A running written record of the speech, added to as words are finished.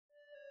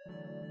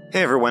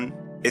Hey everyone,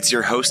 it's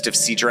your host of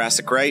See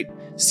Jurassic Right,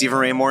 Stephen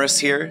Ray Morris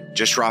here,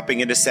 just dropping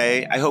in to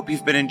say I hope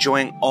you've been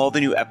enjoying all the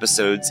new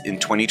episodes in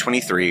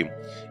 2023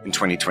 and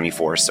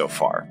 2024 so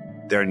far.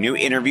 There are new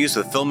interviews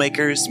with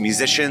filmmakers,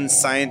 musicians,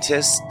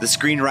 scientists, the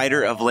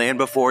screenwriter of Land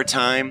Before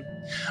Time,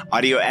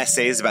 audio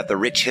essays about the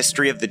rich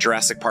history of the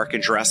Jurassic Park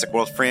and Jurassic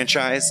World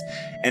franchise,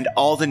 and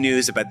all the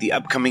news about the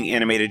upcoming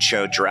animated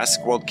show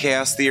Jurassic World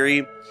Chaos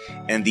Theory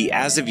and the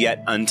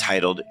as-of-yet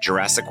untitled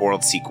Jurassic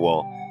World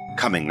sequel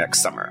coming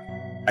next summer.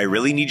 I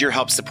really need your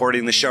help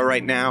supporting the show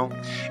right now,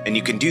 and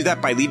you can do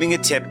that by leaving a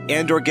tip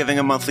and or giving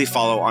a monthly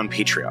follow on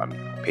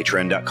Patreon,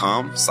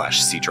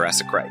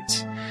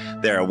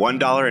 patreon.com/SeeJurassicRight. There are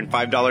 $1 and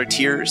 $5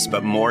 tiers,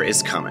 but more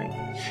is coming.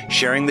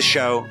 Sharing the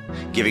show,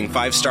 giving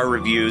 5-star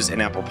reviews in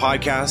Apple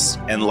Podcasts,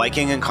 and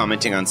liking and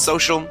commenting on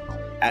social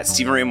at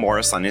Stephen Ray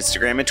Morris on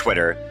Instagram and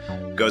Twitter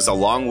goes a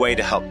long way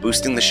to help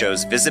boosting the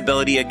show's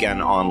visibility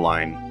again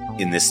online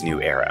in this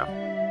new era.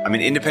 I'm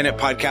an independent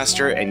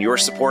podcaster, and your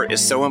support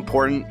is so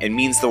important and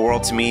means the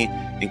world to me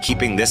in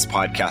keeping this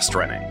podcast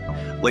running.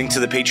 Link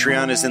to the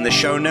Patreon is in the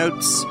show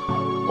notes.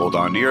 Hold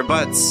on to your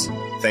butts.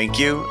 Thank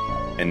you.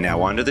 And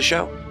now on to the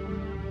show.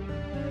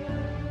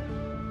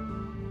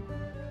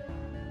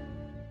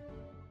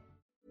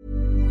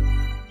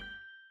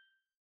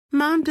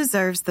 Mom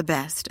deserves the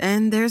best,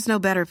 and there's no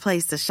better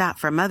place to shop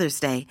for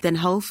Mother's Day than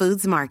Whole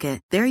Foods Market.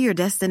 They're your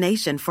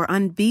destination for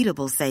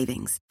unbeatable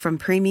savings, from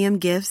premium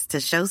gifts to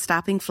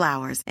show-stopping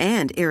flowers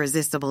and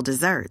irresistible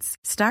desserts.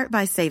 Start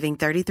by saving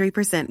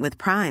 33% with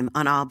Prime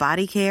on all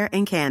body care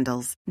and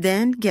candles.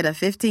 Then get a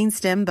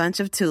 15-stem bunch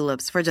of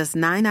tulips for just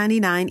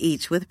 $9.99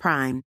 each with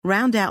Prime.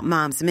 Round out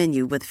Mom's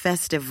menu with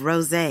festive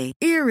rosé,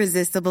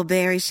 irresistible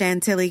berry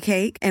chantilly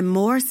cake, and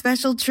more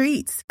special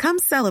treats. Come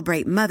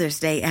celebrate Mother's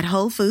Day at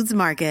Whole Foods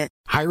Market.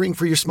 Hiring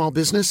for your small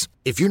business?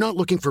 If you're not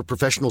looking for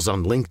professionals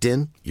on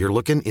LinkedIn, you're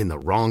looking in the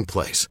wrong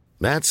place.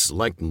 That's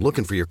like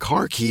looking for your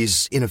car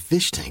keys in a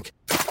fish tank.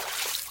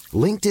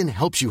 LinkedIn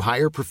helps you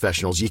hire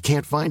professionals you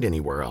can't find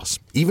anywhere else,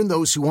 even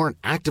those who aren't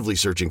actively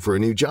searching for a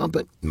new job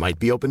but might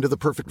be open to the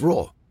perfect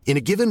role. In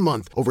a given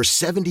month, over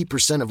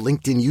 70% of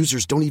LinkedIn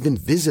users don't even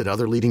visit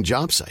other leading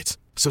job sites.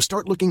 So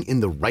start looking in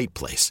the right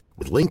place.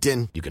 With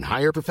LinkedIn, you can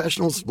hire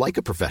professionals like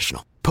a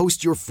professional.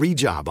 Post your free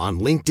job on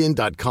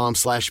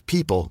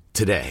linkedin.com/people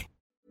today.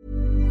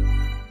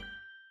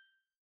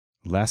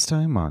 Last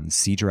time on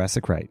See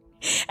Jurassic Right.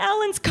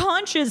 Alan's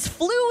conches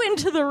flew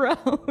into the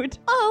road.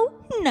 Oh,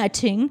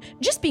 nothing.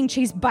 Just being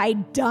chased by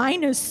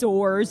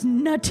dinosaurs.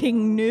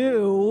 Nothing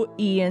new,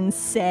 Ian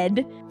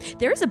said.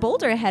 There's a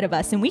boulder ahead of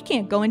us and we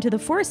can't go into the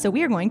forest, so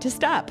we are going to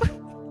stop.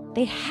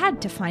 They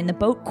had to find the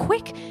boat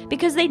quick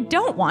because they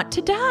don't want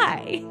to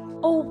die.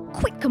 Oh,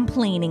 quit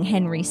complaining,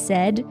 Henry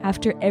said.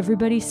 After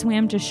everybody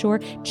swam to shore,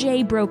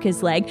 Jay broke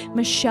his leg,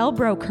 Michelle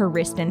broke her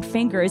wrist and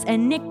fingers,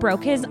 and Nick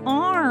broke his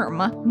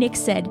arm. Nick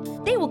said,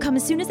 they will come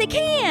as soon as they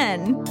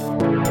can.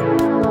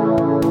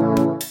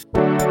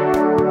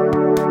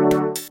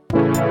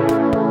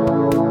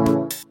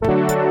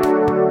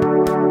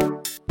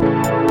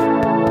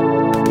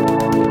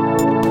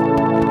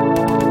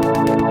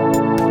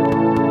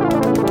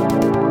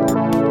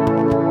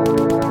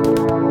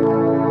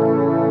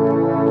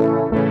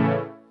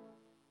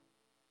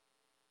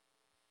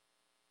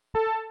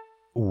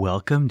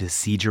 Welcome to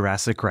See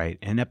Jurassic Right,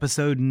 in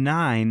episode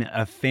 9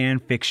 of Fan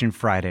Fiction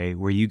Friday,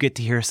 where you get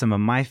to hear some of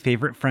my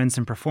favorite friends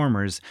and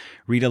performers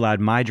read aloud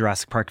my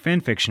Jurassic Park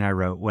fanfiction I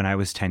wrote when I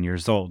was 10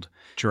 years old.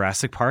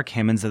 Jurassic Park,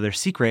 Hammond's Other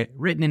Secret,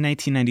 written in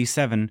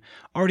 1997,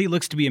 already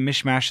looks to be a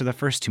mishmash of the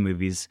first two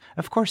movies.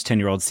 Of course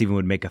 10-year-old Stephen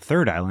would make a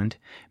third island.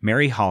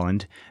 Mary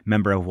Holland,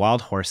 member of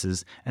Wild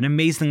Horses, an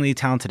amazingly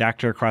talented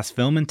actor across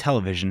film and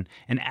television,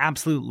 an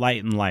absolute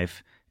light in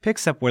life,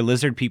 picks up where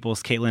Lizard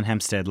People's Caitlin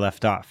Hempstead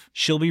left off.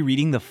 She'll be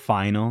reading the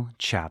final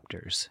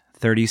chapters,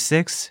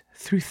 36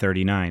 through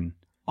 39.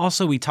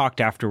 Also, we talked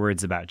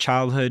afterwards about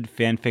childhood,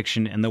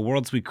 fanfiction, and the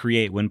worlds we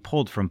create when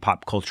pulled from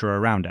pop culture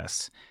around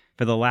us.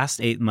 For the last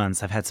 8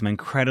 months, I've had some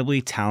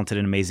incredibly talented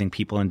and amazing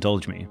people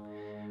indulge me.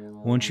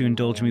 Won't you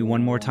indulge me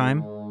one more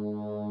time?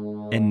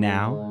 And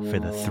now for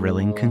the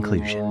thrilling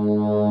conclusion.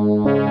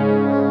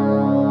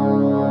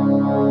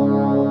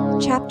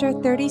 Chapter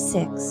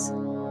 36,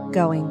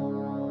 Going.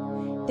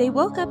 They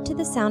woke up to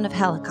the sound of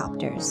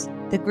helicopters.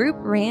 The group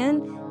ran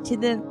to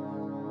the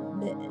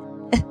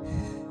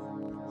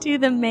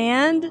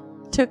mand,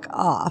 took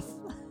off.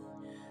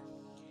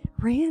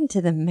 Ran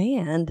to the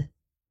mand,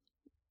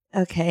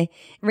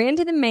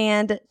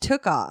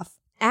 took off.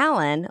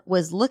 Alan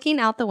was looking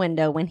out the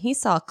window when he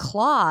saw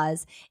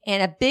claws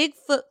and a big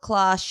foot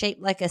claw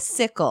shaped like a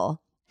sickle.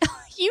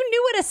 You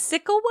knew what a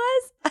sickle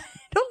was? I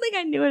don't think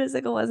I knew what a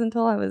sickle was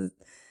until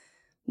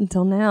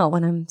now,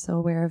 when I'm so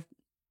aware of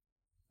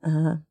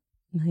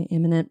my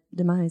imminent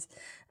demise.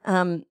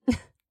 I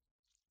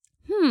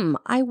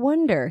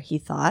wonder, he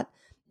thought.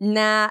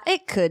 Nah,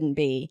 it couldn't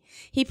be.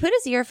 He put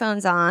his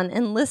earphones on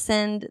and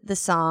listened the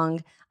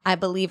song, I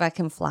Believe I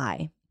Can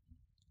Fly.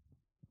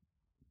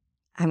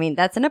 I mean,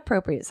 that's an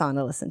appropriate song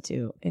to listen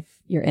to if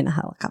you're in a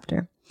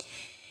helicopter.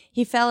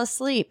 He fell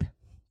asleep.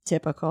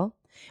 Typical.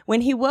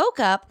 When he woke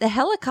up, the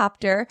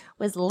helicopter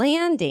was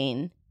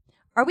landing.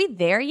 Are we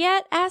there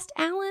yet? Asked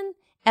Alan.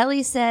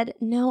 Ellie said,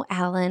 No,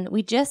 Alan,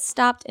 we just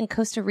stopped in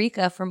Costa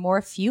Rica for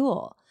more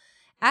fuel.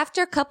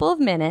 After a couple of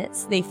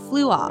minutes, they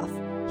flew off.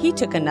 He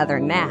took another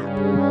nap.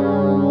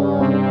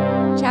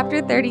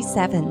 Chapter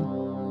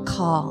 37,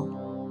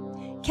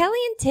 Call. Kelly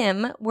and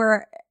Tim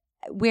were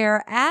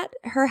at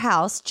her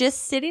house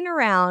just sitting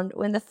around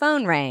when the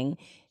phone rang.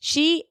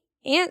 She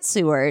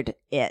answered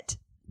it.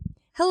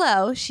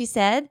 Hello, she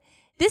said.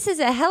 This is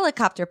a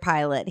helicopter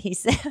pilot, he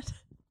said.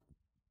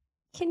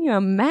 Can you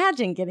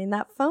imagine getting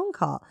that phone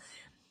call?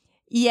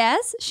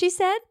 Yes, she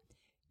said.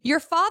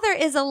 Your father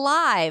is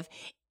alive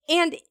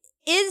and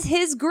is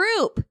his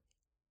group,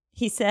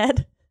 he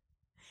said.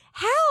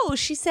 How?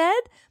 She said.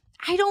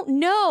 I don't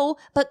know,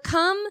 but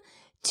come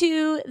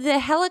to the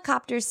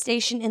helicopter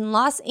station in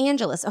Los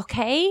Angeles,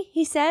 okay?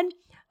 He said.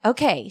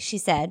 Okay, she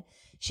said.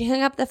 She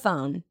hung up the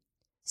phone.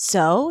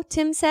 So,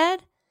 Tim said.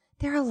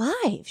 They're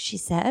alive, she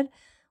said.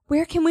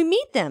 Where can we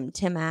meet them?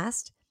 Tim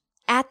asked.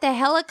 At the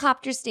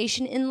helicopter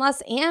station in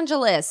Los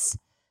Angeles,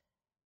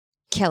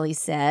 Kelly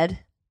said,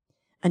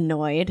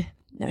 annoyed.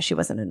 No, she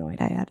wasn't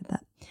annoyed. I added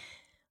that.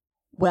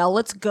 Well,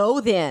 let's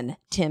go then,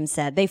 Tim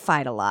said. They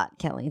fight a lot,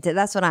 Kelly.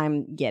 That's what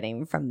I'm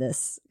getting from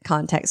this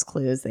context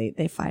clues.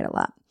 They fight a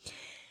lot.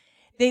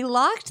 They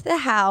locked the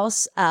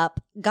house up,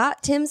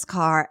 got Tim's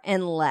car,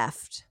 and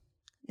left.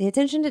 The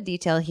attention to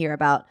detail here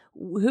about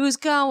who's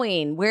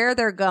going, where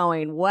they're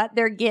going, what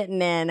they're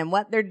getting in, and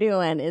what they're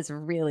doing is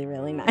really,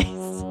 really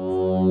nice.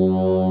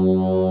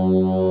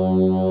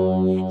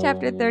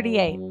 Chapter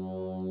 38.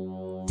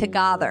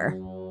 Together.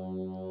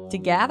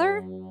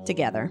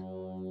 Together.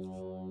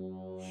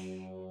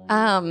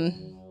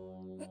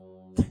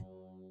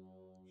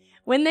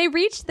 When they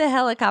reached the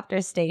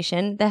helicopter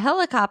station, the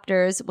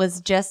helicopters was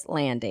just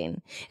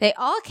landing. They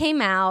all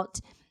came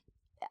out.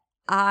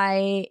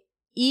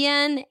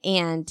 Ian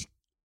and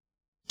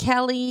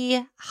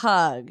Kelly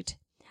hugged.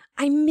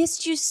 I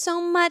missed you so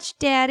much,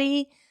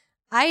 Daddy.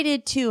 I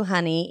did too,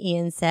 honey,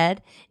 Ian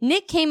said.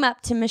 Nick came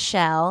up to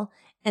Michelle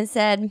and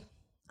said,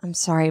 I'm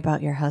sorry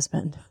about your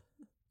husband.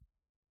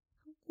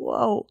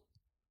 Whoa.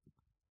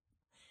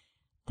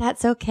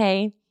 That's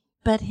okay.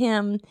 But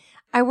him,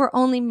 I were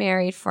only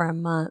married for a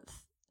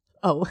month.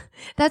 Oh,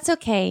 that's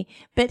okay.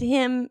 But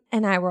him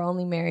and I were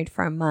only married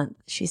for a month,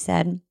 she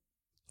said.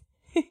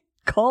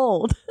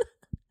 Cold.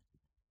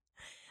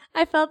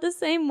 I felt the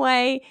same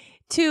way,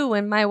 too,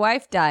 when my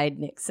wife died,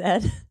 Nick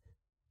said.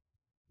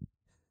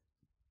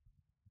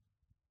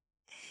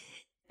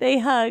 They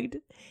hugged.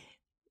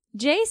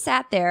 Jay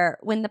sat there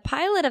when the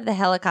pilot of the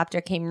helicopter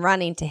came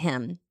running to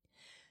him.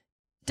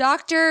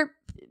 Dr.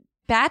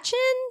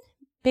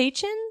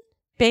 Bayan?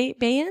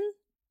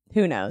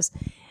 Who knows?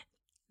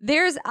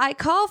 There's a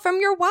call from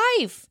your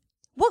wife.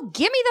 Well,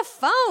 give me the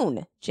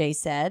phone, Jay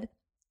said.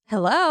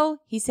 Hello,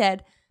 he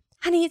said.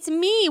 Honey, it's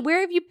me. Where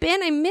have you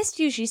been? I missed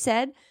you, she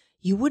said.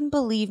 You wouldn't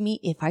believe me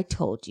if I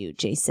told you,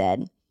 Jay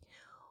said.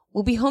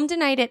 We'll be home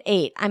tonight at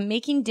 8. I'm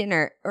making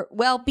dinner.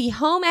 Be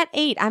home at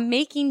 8. I'm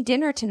making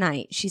dinner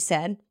tonight, she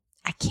said.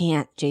 I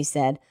can't, Jay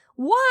said.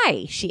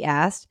 Why? She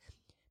asked.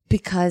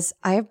 Because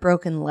I have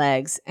broken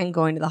legs and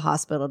going to the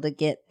hospital to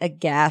get a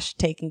gash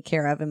taken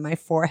care of in my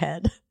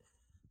forehead.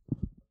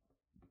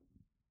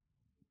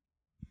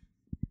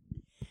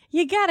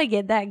 You gotta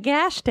get that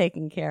gash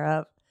taken care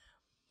of.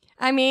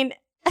 I mean,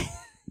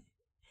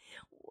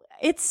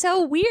 it's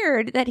so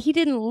weird that he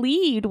didn't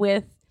lead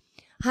with,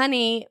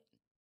 honey,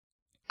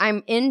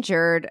 I'm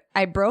injured.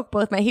 I broke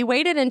both my... He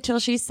waited until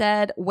she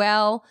said,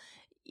 well,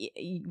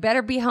 you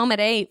better be home at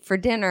 8 for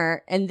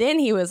dinner. And then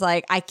he was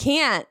like, I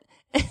can't.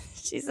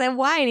 She said,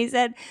 why? And he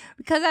said,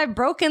 because I have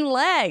broken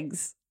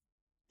legs.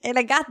 And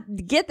I got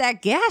to get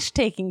that gash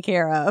taken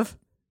care of.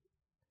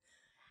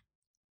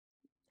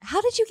 How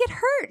did you get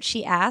hurt?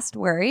 She asked,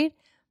 worried.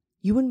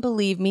 You wouldn't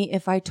believe me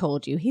if I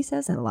told you. He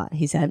says that a lot.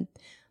 He said,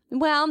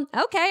 well,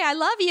 okay, I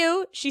love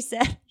you, she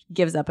said.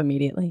 Gives up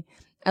immediately.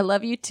 I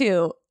love you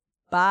too.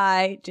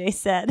 Bye, Jay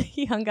said.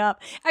 He hung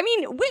up. I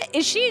mean,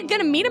 is she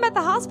going to meet him at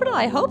the hospital?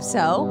 I hope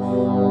so.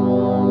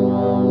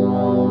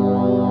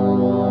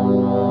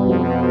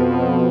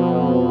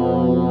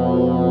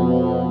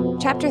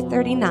 Chapter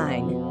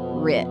 39,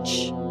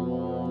 Rich.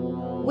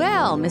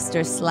 Well,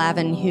 Mr.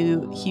 Slavin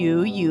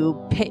Hugh,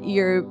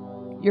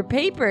 your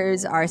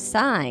papers are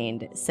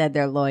signed, said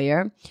their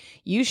lawyer.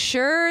 You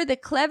sure the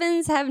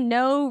Clevens have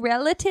no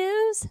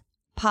relatives?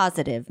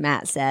 Positive,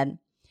 Matt said.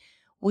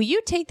 Will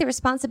you take the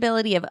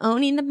responsibility of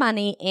owning the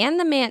money and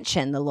the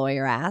mansion, the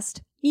lawyer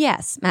asked.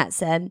 Yes, Matt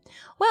said.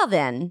 Well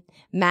then,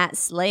 Matt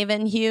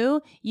Slavin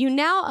Hugh, you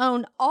now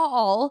own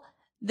all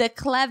the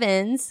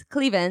Clevens,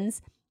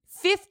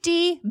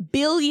 $50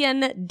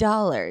 billion,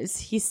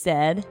 he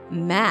said.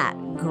 Matt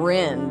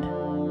grinned.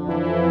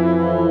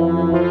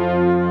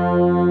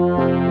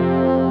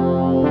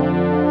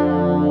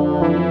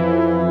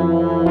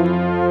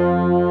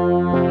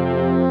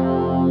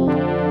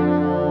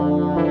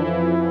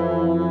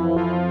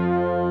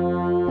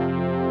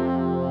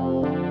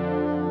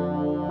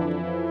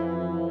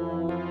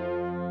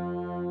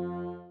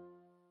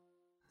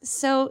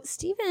 So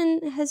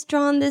Stephen has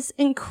drawn this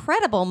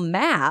incredible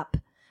map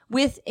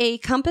with a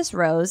compass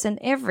rose and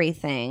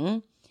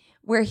everything,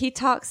 where he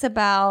talks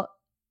about.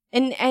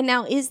 And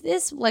now, is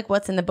this like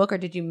what's in the book, or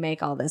did you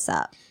make all this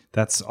up?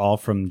 That's all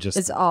from just.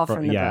 It's all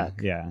from the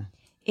book. Yeah.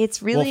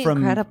 It's really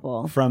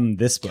incredible. From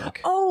this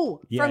book.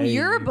 Oh, from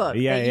your book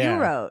that you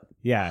wrote.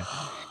 Yeah.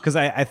 Because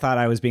I thought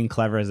I was being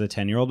clever as a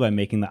 10-year-old by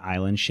making the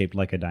island shaped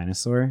like a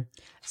dinosaur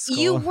skull.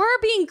 You were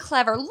being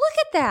clever. Look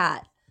at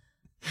that.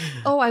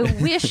 Oh, I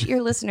wish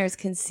your listeners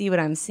can see what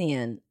I'm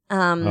seeing.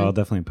 I'll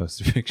definitely post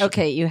a picture.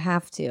 Okay, you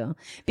have to.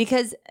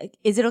 Because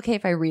is it okay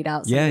if I read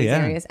out some of these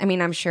areas? I mean,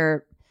 I'm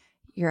sure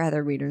your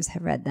other readers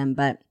have read them,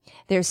 but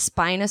there's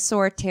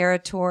Spinosaur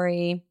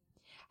territory,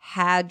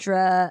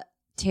 Hadra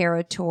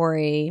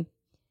territory,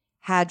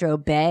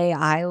 Hadro Bay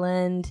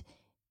Island,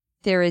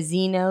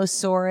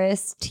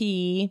 Therizinosaurus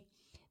T.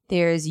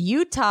 There's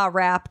Utah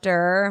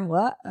Raptor.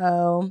 What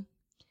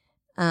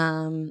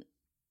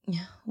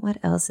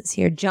else is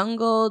here?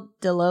 Jungle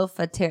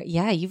Dilopha.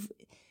 Yeah,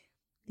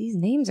 these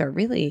names are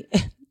really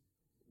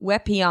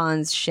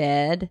Wepion's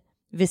Shed,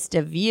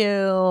 Vista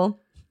View,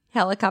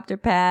 Helicopter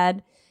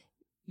Pad,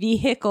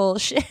 Vehicle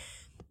Shed.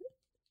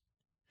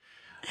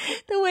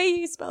 The way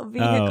you spell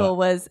vehicle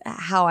was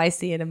how I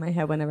see it in my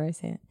head whenever I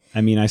say it.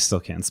 I mean, I still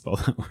can't spell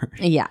that word.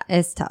 Yeah,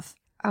 it's tough.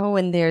 Oh,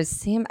 and there's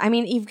Sam. I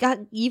mean, you've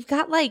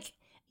got like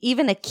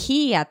even a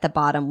key at the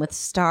bottom with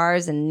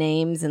stars and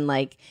names and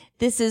like,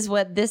 this is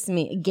what this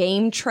means.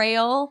 Game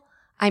Trail.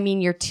 I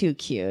mean, you're too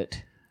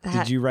cute.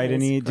 Did you write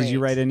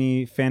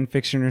any fan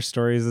fiction or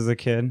stories as a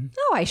kid?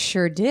 Oh, I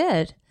sure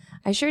did.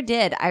 I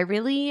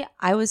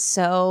was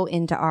so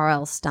into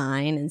R.L.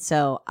 Stine, and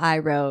so I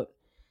wrote.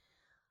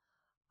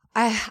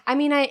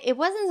 It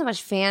wasn't so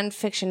much fan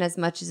fiction as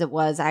much as it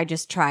was I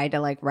just tried to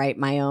like write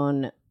my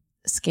own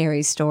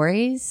scary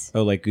stories.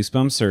 Oh, like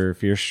Goosebumps or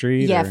Fear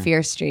Street? Yeah,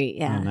 Fear Street.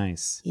 Yeah. Oh,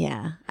 nice.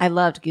 Yeah. I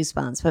loved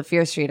Goosebumps, but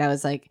Fear Street, I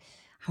was like,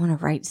 I want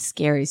to write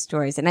scary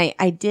stories. And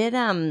I did,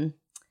 I'm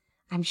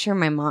sure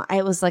my mom,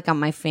 it was like on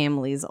my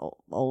family's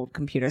old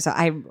computer. So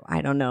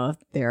I don't know if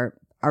they're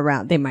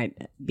around. They might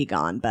be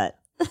gone, but.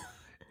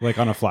 Like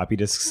on a floppy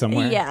disk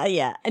somewhere? Yeah,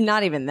 yeah. And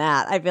not even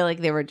that. I feel like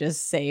they were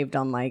just saved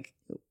on like,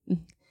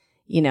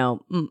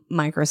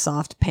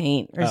 Microsoft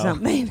Paint or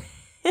something.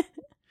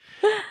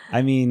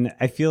 I mean,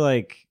 I feel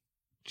like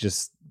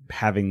just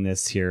having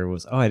this here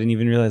was, I didn't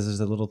even realize there's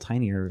a little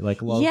tinier,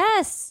 like, love.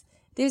 Yes.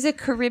 There's a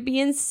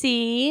Caribbean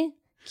Sea,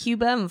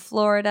 Cuba and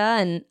Florida,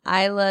 and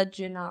Isla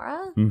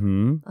Gennara.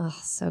 Mm-hmm. Oh,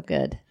 so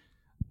good.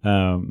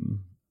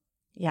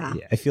 Yeah.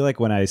 I feel like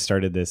when I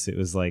started this, it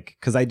was like,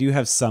 because I do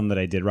have some that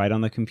I did write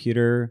on the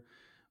computer,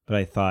 but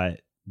I thought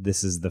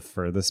this is the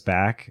furthest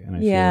back, and I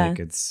feel like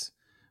it's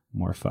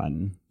more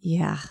fun.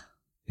 Yeah.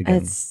 Again.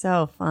 It's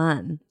so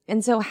fun.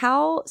 And so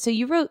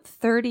you wrote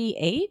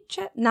 39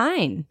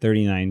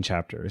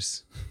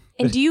 chapters.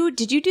 And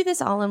did you do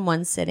this all in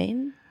one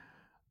sitting?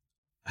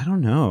 I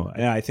don't know.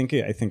 Yeah, I think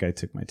I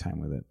took my time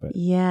with it, but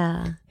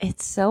yeah,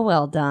 it's so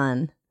well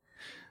done.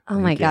 Oh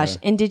my gosh.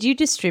 And did you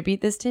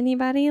distribute this to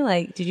anybody?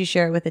 Like, did you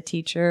share it with a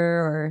teacher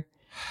or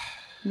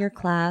your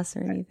class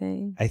or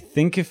anything? I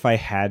think if I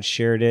had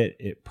shared it,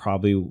 it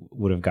probably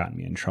would have gotten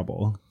me in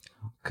trouble.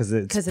 Because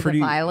of the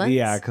violence?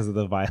 Yeah, because of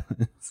the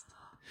violence.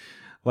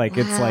 Like,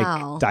 It's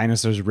like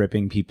dinosaurs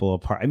ripping people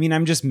apart. I mean,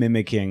 I'm just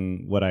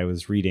mimicking what I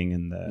was reading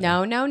in the...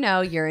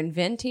 No. You're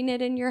inventing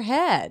it in your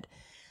head.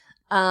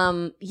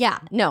 Yeah,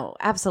 no,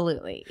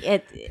 absolutely.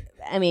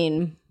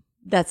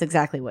 That's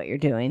exactly what you're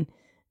doing.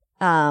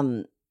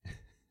 And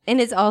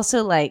it's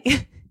also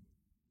like...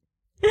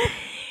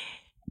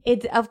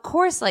 It's, of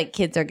course, like,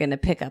 kids are going to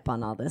pick up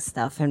on all this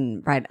stuff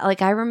and write.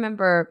 Like, I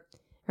remember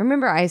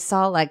I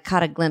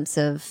caught a glimpse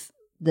of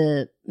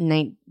the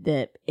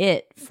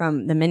It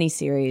from the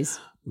miniseries.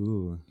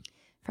 Ooh.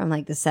 From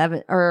like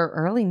the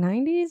early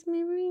 90s,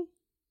 maybe?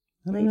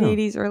 Late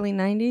 80s, early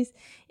 90s.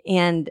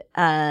 And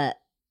I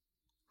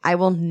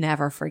will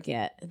never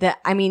forget that.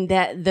 I mean,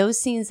 that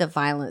those scenes of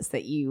violence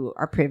that you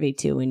are privy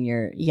to when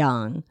you're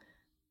young,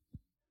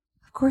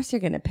 of course you're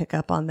going to pick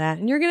up on that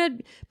and you're going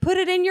to put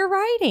it in your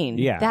writing.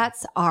 Yeah.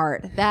 That's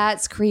art.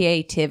 That's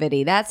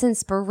creativity. That's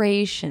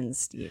inspiration,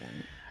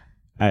 Stephen.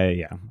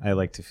 I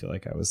like to feel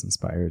like I was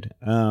inspired.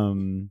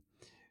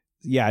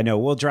 Yeah, I know.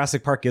 Well,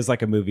 Jurassic Park is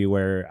like a movie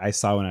where I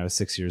saw when I was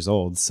 6 years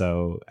old.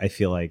 So I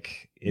feel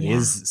like it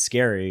is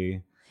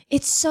scary.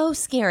 It's so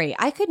scary.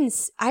 I don't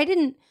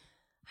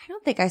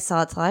think I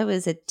saw it till I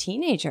was a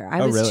teenager.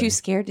 I was too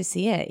scared to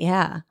see it.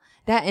 Yeah.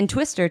 That and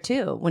Twister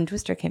too. When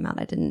Twister came out,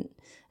 I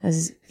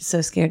was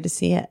so scared to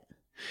see it.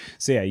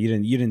 So yeah, you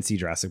didn't see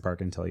Jurassic Park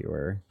until you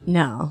were...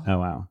 No. Oh,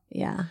 wow.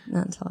 Yeah.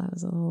 Not until I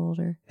was a little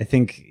older. I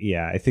think,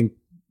 I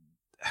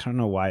don't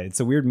know why. It's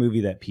a weird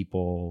movie that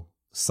people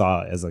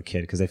saw as a kid,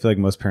 because I feel like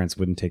most parents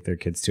wouldn't take their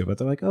kids to it, but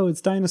they're like, oh, it's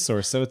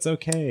dinosaurs, so it's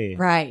okay.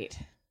 Right.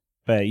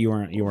 But you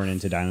weren't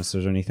into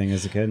dinosaurs or anything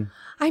as a kid?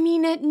 I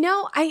mean,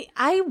 no, I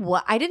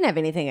didn't have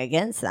anything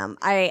against them.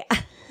 They're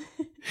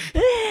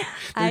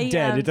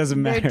dead. It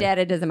doesn't matter. They're dead.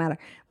 It doesn't matter.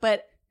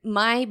 But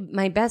my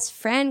best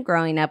friend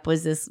growing up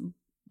was this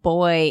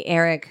boy,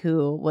 Eric,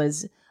 who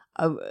was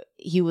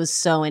he was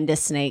so into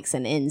snakes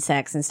and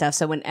insects and stuff.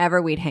 So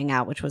whenever we'd hang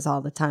out, which was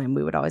all the time,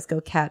 we would always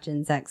go catch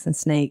insects and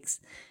snakes.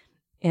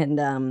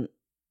 And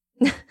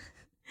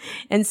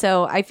and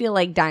so I feel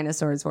like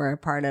dinosaurs were a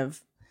part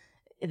of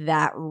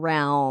that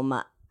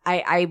realm.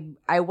 I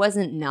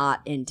wasn't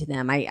not into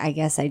them. I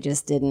guess I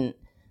just didn't.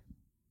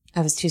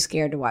 I was too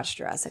scared to watch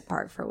Jurassic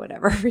Park for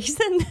whatever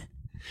reason.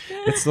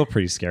 It's still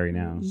pretty scary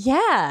now.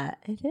 Yeah,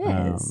 it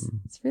is.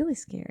 It's really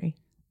scary.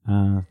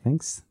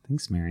 Thanks,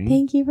 Mary.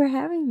 Thank you for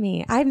having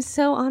me. I'm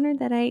so honored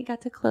that I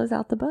got to close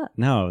out the book.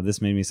 No,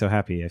 this made me so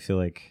happy. I feel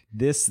like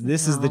this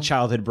is the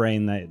childhood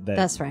brain that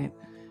That's right.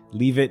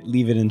 Leave it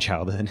in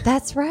childhood.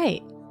 That's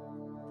right.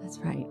 That's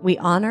right. We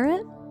honor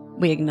it,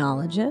 we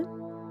acknowledge it,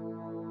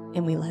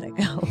 and we let it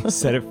go.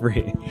 Set it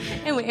free.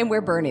 And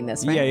we're burning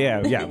this, right?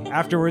 Yeah.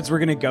 Afterwards, we're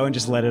going to go and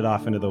just let it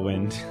off into the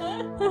wind.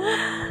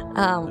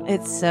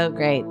 It's so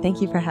great.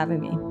 Thank you for having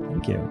me.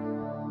 Thank you.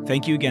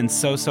 Thank you again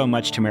so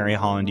much to Mary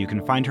Holland. You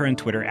can find her on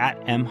Twitter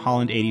at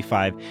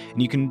mholland85,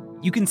 and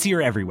you can see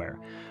her everywhere.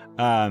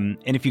 And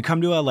if you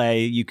come to LA,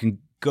 you can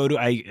go to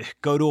a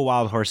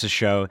Wild Horses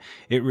show.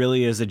 It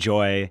really is a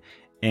joy,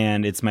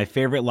 and it's my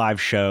favorite live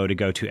show to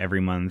go to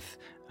every month.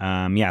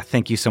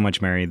 Thank you so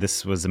much, Mary.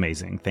 This was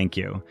amazing. Thank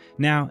you.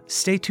 Now,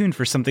 stay tuned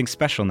for something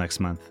special next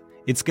month.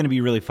 It's going to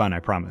be really fun, I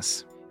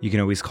promise. You can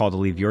always call to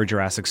leave your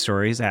Jurassic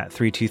stories at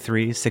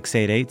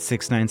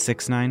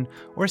 323-688-6969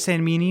 or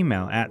send me an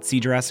email at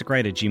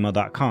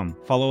cjurassicright@gmail.com.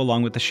 Follow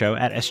along with the show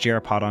at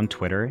SJRPod on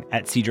Twitter,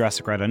 at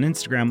cjurassicright on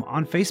Instagram,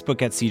 on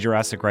Facebook at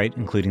cjurassicright,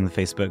 including the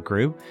Facebook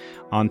group.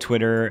 On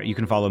Twitter, you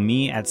can follow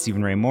me at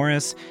Stephen Ray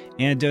Morris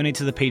and donate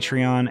to the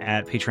Patreon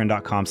at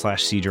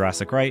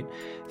patreon.com/cjurassicright.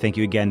 Thank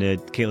you again to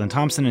Caitlin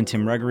Thompson and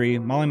Tim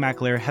Ruggery, Molly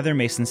McAleer, Heather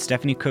Mason,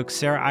 Stephanie Cook,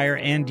 Sarah Iyer,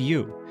 and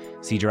you.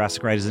 See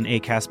Jurassic Right is an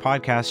Acast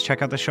podcast.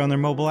 Check out the show on their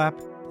mobile app,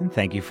 and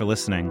thank you for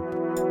listening.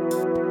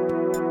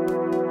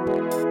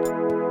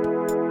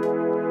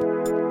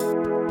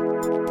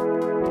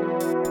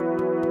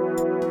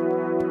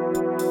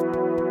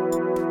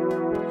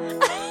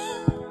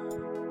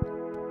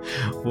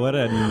 What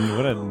a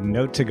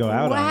note to go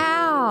out on.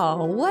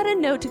 Wow, what a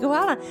note to go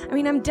out on. I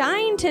mean, I'm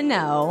dying to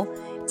know,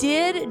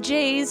 did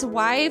Jay's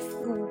wife,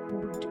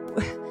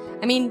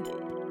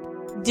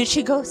 did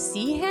she go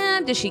see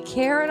him? Did she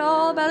care at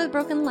all about his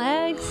broken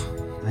legs?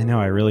 I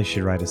know, I really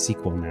should write a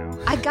sequel now.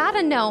 I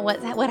gotta know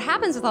what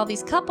happens with all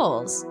these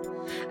couples.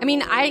 I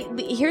mean,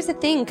 here's the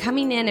thing,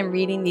 coming in and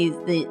reading these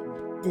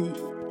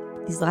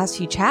last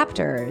few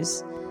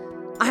chapters,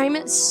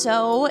 I'm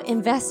so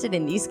invested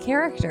in these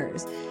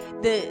characters.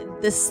 The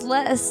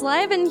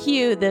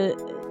Slavenhugh, the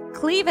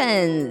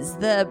Clevens,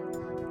 the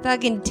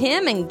fucking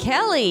Tim and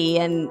Kelly,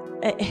 and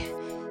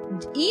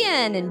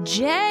Ian and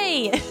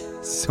Jay.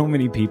 So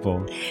many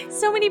people.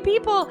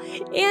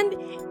 And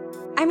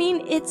I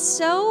mean, it's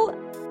so,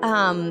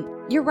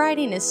 your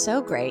writing is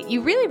so great.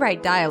 You really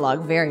write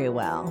dialogue very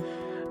well.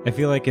 I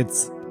feel like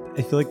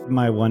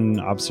my one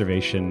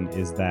observation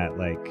is that,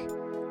 like,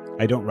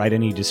 I don't write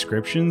any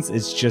descriptions.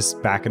 It's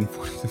just back and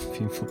forth of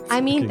people.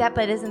 I mean,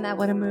 but isn't that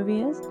what a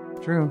movie is?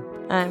 True.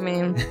 I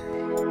mean...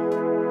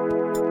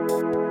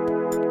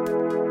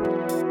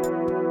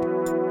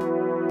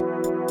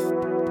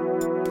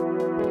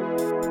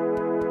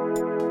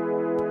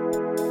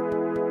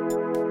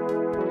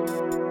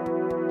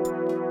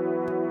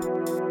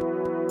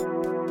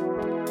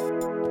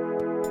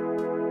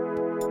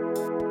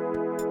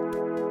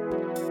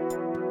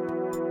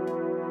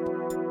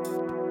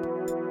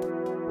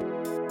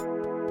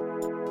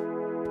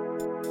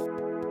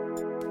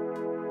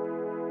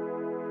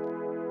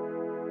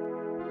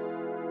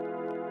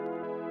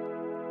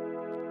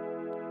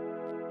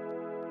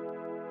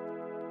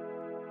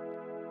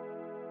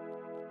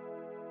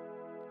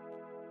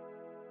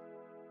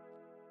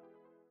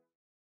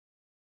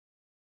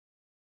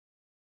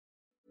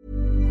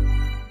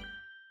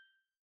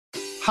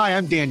 Hi,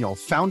 I'm Daniel,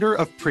 founder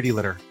of Pretty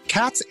Litter.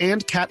 Cats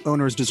and cat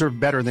owners deserve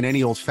better than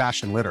any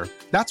old-fashioned litter.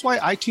 That's why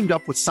I teamed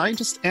up with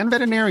scientists and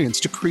veterinarians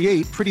to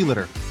create Pretty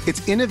Litter.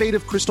 Its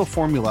innovative crystal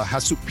formula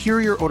has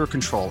superior odor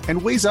control and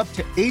weighs up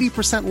to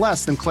 80%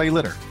 less than clay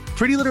litter.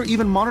 Pretty Litter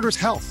even monitors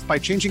health by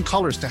changing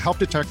colors to help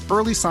detect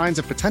early signs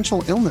of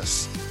potential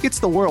illness. It's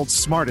the world's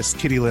smartest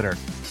kitty litter.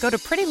 Go to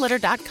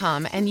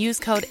prettylitter.com and use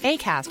code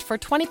ACAST for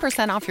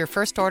 20% off your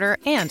first order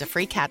and a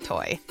free cat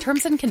toy.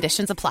 Terms and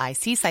conditions apply.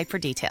 See site for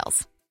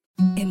details.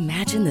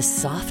 Imagine the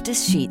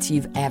softest sheets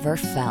you've ever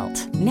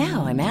felt.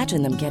 Now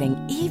imagine them getting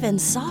even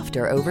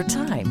softer over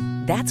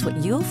time. That's what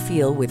you'll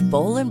feel with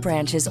Boll &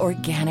 Branch's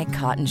organic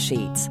cotton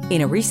sheets.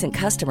 In a recent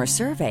customer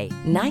survey,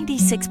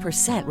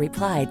 96%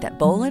 replied that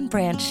Boll &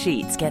 Branch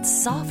sheets get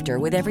softer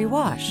with every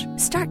wash.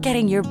 Start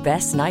getting your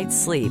best night's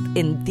sleep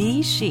in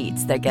these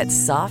sheets that get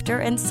softer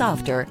and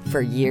softer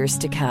for years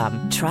to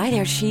come. Try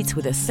their sheets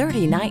with a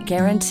 30-night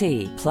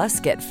guarantee.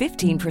 Plus, get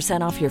 15%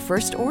 off your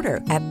first order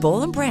at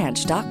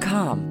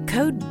bollandbranch.com.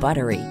 Code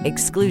BUTTERY.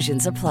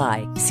 Exclusions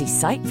apply. See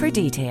site for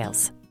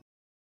details.